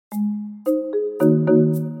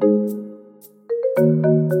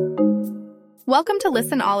Welcome to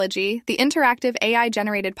Listenology, the interactive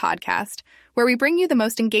AI-generated podcast, where we bring you the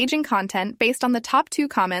most engaging content based on the top 2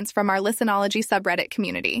 comments from our Listenology subreddit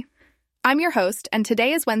community. I'm your host, and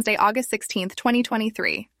today is Wednesday, August 16th,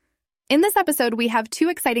 2023. In this episode, we have 2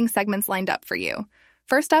 exciting segments lined up for you.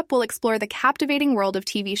 First up, we'll explore the captivating world of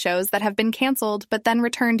TV shows that have been canceled but then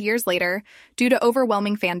returned years later due to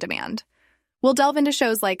overwhelming fan demand. We'll delve into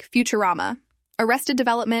shows like Futurama, Arrested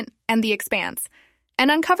Development, and The Expanse, and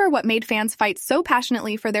uncover what made fans fight so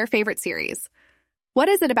passionately for their favorite series. What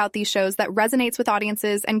is it about these shows that resonates with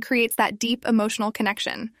audiences and creates that deep emotional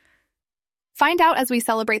connection? Find out as we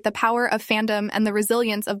celebrate the power of fandom and the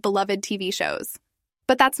resilience of beloved TV shows.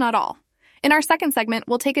 But that's not all. In our second segment,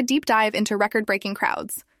 we'll take a deep dive into record-breaking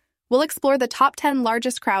crowds. We'll explore the top 10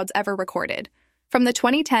 largest crowds ever recorded, from the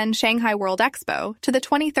 2010 Shanghai World Expo to the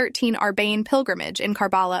 2013 Arbaeen pilgrimage in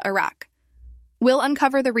Karbala, Iraq. We'll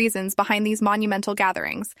uncover the reasons behind these monumental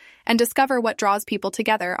gatherings and discover what draws people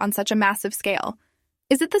together on such a massive scale.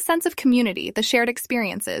 Is it the sense of community, the shared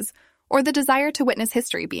experiences, or the desire to witness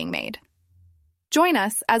history being made? Join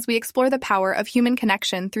us as we explore the power of human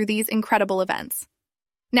connection through these incredible events.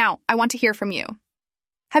 Now, I want to hear from you.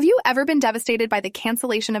 Have you ever been devastated by the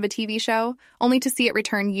cancellation of a TV show, only to see it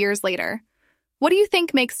return years later? What do you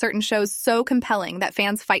think makes certain shows so compelling that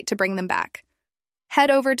fans fight to bring them back? Head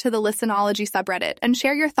over to the Listenology subreddit and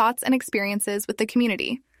share your thoughts and experiences with the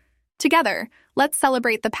community. Together, let's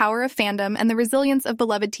celebrate the power of fandom and the resilience of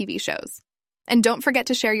beloved TV shows. And don't forget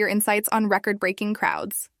to share your insights on record-breaking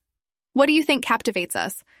crowds. What do you think captivates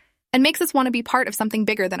us and makes us want to be part of something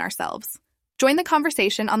bigger than ourselves? Join the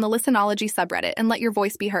conversation on the Listenology subreddit and let your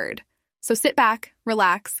voice be heard. So sit back,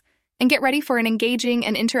 relax, and get ready for an engaging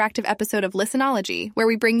and interactive episode of Listenology, where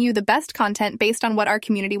we bring you the best content based on what our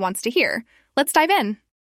community wants to hear. Let's dive in.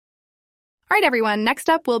 All right, everyone, next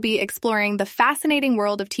up we'll be exploring the fascinating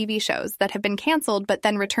world of TV shows that have been canceled but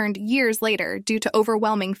then returned years later due to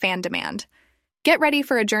overwhelming fan demand. Get ready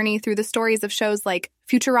for a journey through the stories of shows like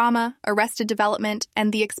Futurama, Arrested Development,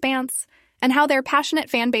 and The Expanse, and how their passionate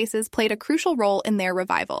fan bases played a crucial role in their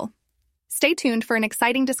revival. Stay tuned for an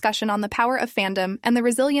exciting discussion on the power of fandom and the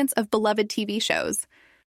resilience of beloved TV shows.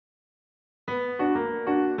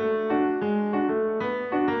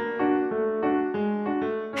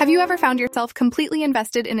 Have you ever found yourself completely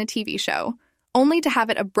invested in a TV show, only to have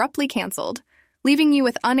it abruptly canceled, leaving you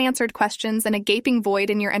with unanswered questions and a gaping void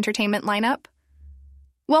in your entertainment lineup?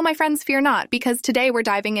 Well, my friends, fear not, because today we're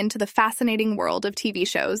diving into the fascinating world of TV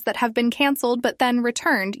shows that have been canceled but then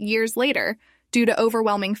returned years later due to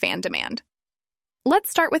overwhelming fan demand. Let's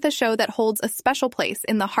start with a show that holds a special place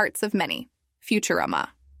in the hearts of many, Futurama.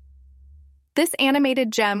 This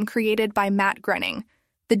animated gem created by Matt Groening,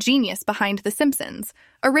 the genius behind The Simpsons,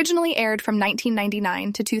 originally aired from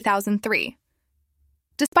 1999 to 2003.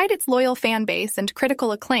 Despite its loyal fan base and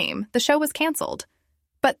critical acclaim, the show was canceled.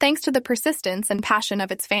 But thanks to the persistence and passion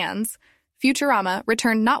of its fans, Futurama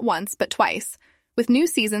returned not once but twice, with new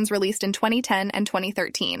seasons released in 2010 and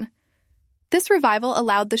 2013. This revival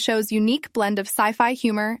allowed the show's unique blend of sci-fi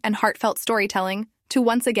humor and heartfelt storytelling to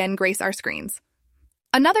once again grace our screens.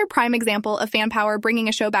 Another prime example of fan power bringing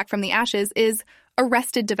a show back from the ashes is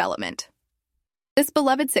Arrested Development. This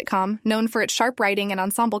beloved sitcom, known for its sharp writing and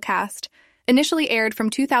ensemble cast, initially aired from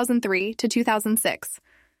 2003 to 2006.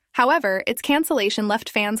 However, its cancellation left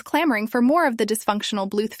fans clamoring for more of the dysfunctional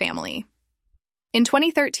Bluth family. In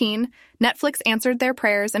 2013, Netflix answered their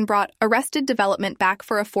prayers and brought Arrested Development back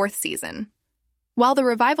for a 4th season. While the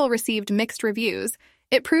revival received mixed reviews,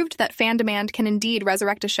 it proved that fan demand can indeed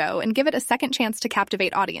resurrect a show and give it a second chance to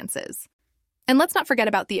captivate audiences. And let's not forget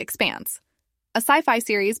about The Expanse, a sci-fi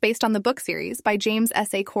series based on the book series by James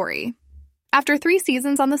S.A. Corey. After 3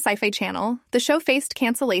 seasons on the Sci-Fi Channel, the show faced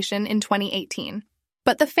cancellation in 2018.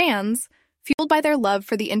 But the fans, fueled by their love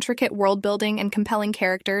for the intricate world-building and compelling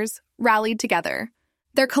characters, rallied together.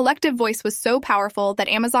 Their collective voice was so powerful that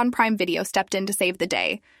Amazon Prime Video stepped in to save the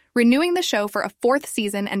day, renewing the show for a 4th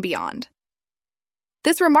season and beyond.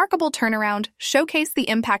 This remarkable turnaround showcased the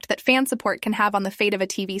impact that fan support can have on the fate of a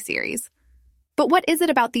TV series. But what is it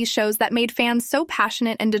about these shows that made fans so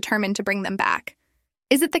passionate and determined to bring them back?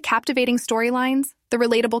 Is it the captivating storylines, the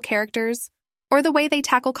relatable characters, or the way they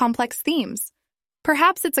tackle complex themes?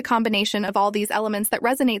 Perhaps it's a combination of all these elements that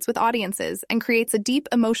resonates with audiences and creates a deep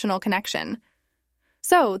emotional connection.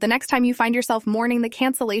 So, the next time you find yourself mourning the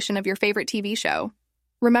cancellation of your favorite TV show,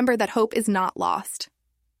 remember that hope is not lost.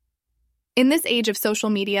 In this age of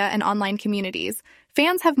social media and online communities,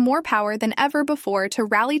 fans have more power than ever before to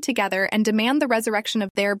rally together and demand the resurrection of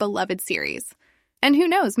their beloved series. And who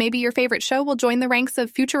knows, maybe your favorite show will join the ranks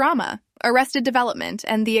of Futurama, Arrested Development,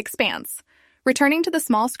 and The Expanse, returning to the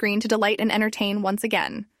small screen to delight and entertain once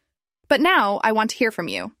again. But now, I want to hear from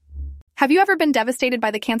you. Have you ever been devastated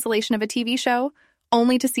by the cancellation of a TV show,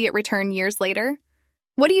 only to see it return years later?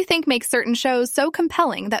 What do you think makes certain shows so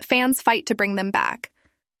compelling that fans fight to bring them back?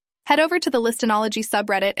 Head over to the Listenology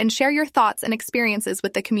subreddit and share your thoughts and experiences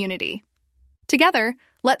with the community. Together,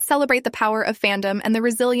 let's celebrate the power of fandom and the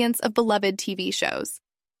resilience of beloved TV shows.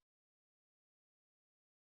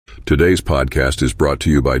 Today's podcast is brought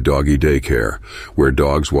to you by Doggy Daycare, where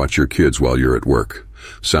dogs watch your kids while you're at work.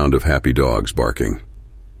 Sound of happy dogs barking.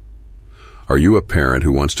 Are you a parent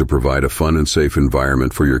who wants to provide a fun and safe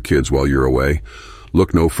environment for your kids while you're away?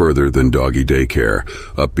 Look no further than Doggy Daycare.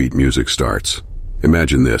 Upbeat music starts.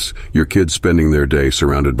 Imagine this, your kids spending their day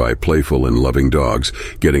surrounded by playful and loving dogs,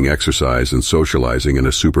 getting exercise and socializing in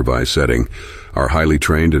a supervised setting. Our highly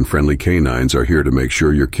trained and friendly canines are here to make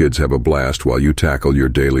sure your kids have a blast while you tackle your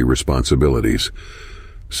daily responsibilities.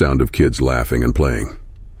 Sound of kids laughing and playing.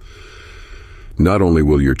 Not only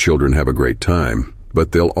will your children have a great time,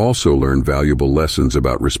 but they'll also learn valuable lessons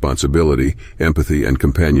about responsibility, empathy, and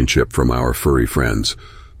companionship from our furry friends.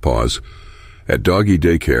 Pause. At Doggy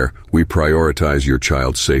Daycare, we prioritize your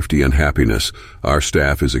child's safety and happiness. Our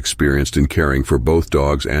staff is experienced in caring for both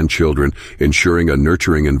dogs and children, ensuring a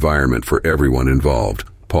nurturing environment for everyone involved.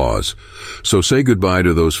 Pause. So say goodbye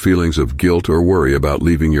to those feelings of guilt or worry about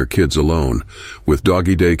leaving your kids alone. With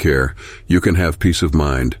Doggy Daycare, you can have peace of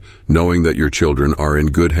mind, knowing that your children are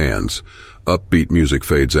in good hands. Upbeat music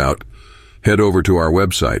fades out. Head over to our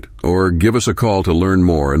website or give us a call to learn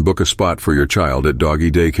more and book a spot for your child at Doggy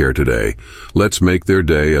Daycare today. Let's make their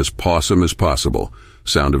day as pawsome as possible.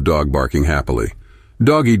 Sound of dog barking happily.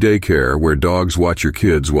 Doggy Daycare, where dogs watch your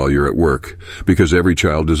kids while you're at work, because every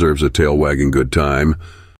child deserves a tail-wagging good time.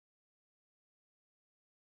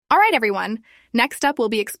 All right, everyone. Next up, we'll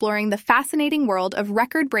be exploring the fascinating world of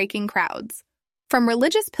record-breaking crowds. From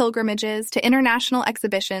religious pilgrimages to international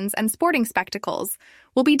exhibitions and sporting spectacles,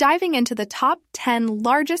 we'll be diving into the top 10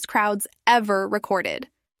 largest crowds ever recorded.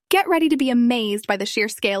 Get ready to be amazed by the sheer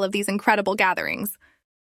scale of these incredible gatherings.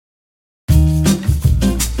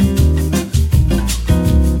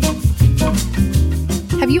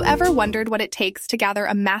 Have you ever wondered what it takes to gather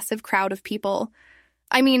a massive crowd of people?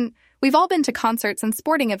 I mean, we've all been to concerts and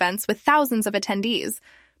sporting events with thousands of attendees,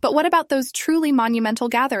 but what about those truly monumental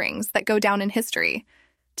gatherings that go down in history?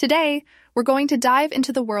 Today, we're going to dive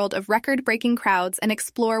into the world of record-breaking crowds and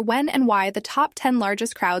explore when and why the top 10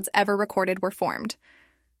 largest crowds ever recorded were formed.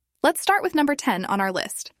 Let's start with number 10 on our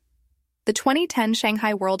list, the 2010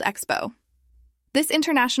 Shanghai World Expo. This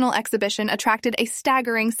international exhibition attracted a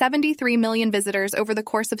staggering 73 million visitors over the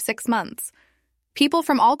course of 6 months. People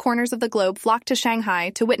from all corners of the globe flocked to Shanghai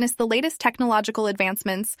to witness the latest technological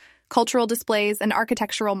advancements, cultural displays, and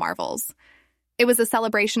architectural marvels. It was a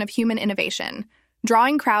celebration of human innovation,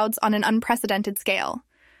 drawing crowds on an unprecedented scale.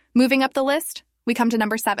 Moving up the list, we come to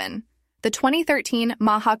number 7, the 2013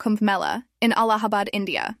 Maha Kumbh Mela in Allahabad,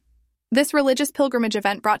 India. This religious pilgrimage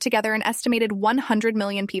event brought together an estimated 100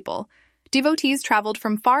 million people. Devotees traveled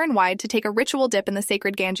from far and wide to take a ritual dip in the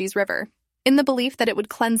sacred Ganges River, in the belief that it would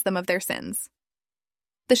cleanse them of their sins.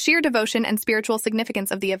 The sheer devotion and spiritual significance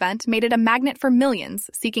of the event made it a magnet for millions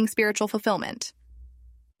seeking spiritual fulfillment.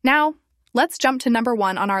 Now, let's jump to number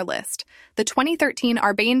 1 on our list, the 2013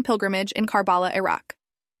 Arbaeen pilgrimage in Karbala, Iraq.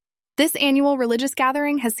 This annual religious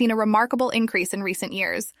gathering has seen a remarkable increase in recent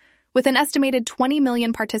years, with an estimated 20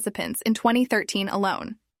 million participants in 2013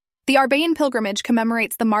 alone. The Arbaeen pilgrimage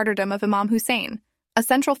commemorates the martyrdom of Imam Hussein, a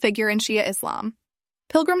central figure in Shia Islam.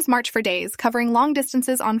 Pilgrims march for days, covering long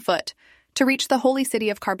distances on foot, to reach the holy city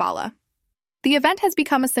of Karbala. The event has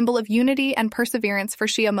become a symbol of unity and perseverance for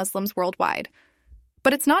Shia Muslims worldwide.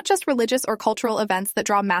 But it's not just religious or cultural events that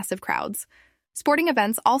draw massive crowds. Sporting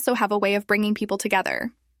events also have a way of bringing people together.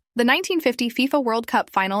 The 1950 FIFA World Cup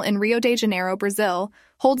final in Rio de Janeiro, Brazil,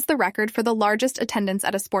 holds the record for the largest attendance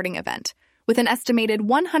at a sporting event, with an estimated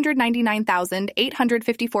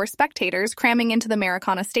 199,854 spectators cramming into the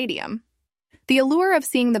Maracana Stadium. The allure of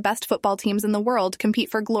seeing the best football teams in the world compete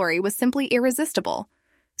for glory was simply irresistible.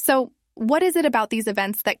 So, what is it about these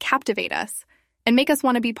events that captivate us and make us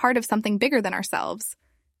want to be part of something bigger than ourselves?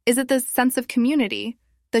 Is it the sense of community,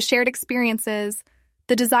 the shared experiences,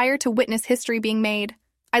 the desire to witness history being made?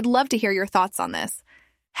 I'd love to hear your thoughts on this.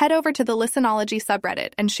 Head over to the Listenology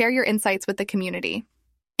subreddit and share your insights with the community.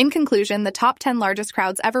 In conclusion, the top 10 largest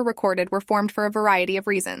crowds ever recorded were formed for a variety of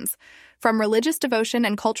reasons, from religious devotion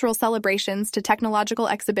and cultural celebrations to technological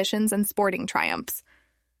exhibitions and sporting triumphs.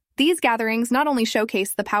 These gatherings not only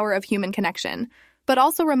showcase the power of human connection, but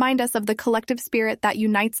also remind us of the collective spirit that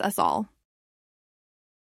unites us all.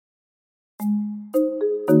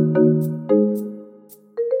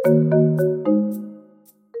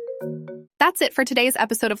 That's it for today's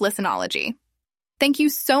episode of Listenology. Thank you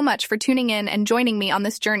so much for tuning in and joining me on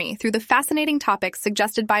this journey through the fascinating topics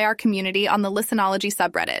suggested by our community on the Listenology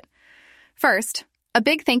subreddit. First, a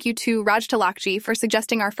big thank you to Raj Talakji for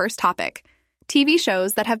suggesting our first topic, TV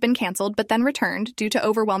shows that have been canceled but then returned due to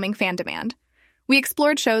overwhelming fan demand. We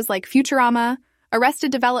explored shows like Futurama,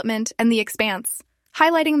 Arrested Development, and The Expanse,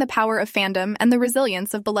 highlighting the power of fandom and the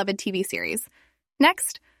resilience of beloved TV series.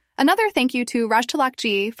 Next, another thank you to Raj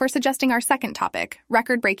Talakji for suggesting our second topic,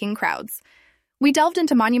 record-breaking crowds. We delved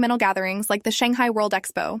into monumental gatherings like the Shanghai World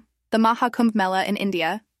Expo, the Maha Kumbh Mela in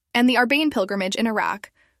India, and the Arbaeen pilgrimage in Iraq,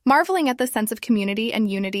 marveling at the sense of community and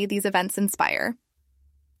unity these events inspire.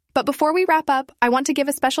 But before we wrap up, I want to give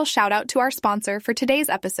a special shout-out to our sponsor for today's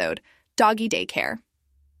episode, Doggy Daycare.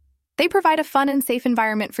 They provide a fun and safe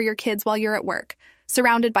environment for your kids while you're at work,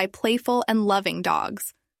 surrounded by playful and loving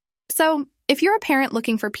dogs. So, if you're a parent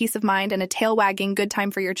looking for peace of mind and a tail-wagging good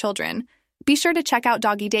time for your children, be sure to check out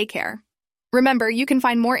Doggy Daycare. Remember, you can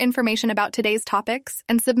find more information about today's topics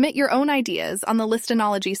and submit your own ideas on the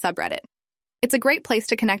Listenology subreddit. It's a great place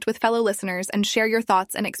to connect with fellow listeners and share your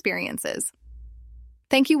thoughts and experiences.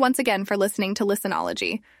 Thank you once again for listening to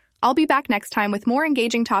Listenology. I'll be back next time with more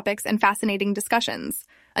engaging topics and fascinating discussions.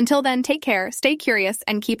 Until then, take care, stay curious,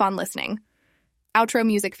 and keep on listening. Outro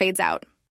music fades out.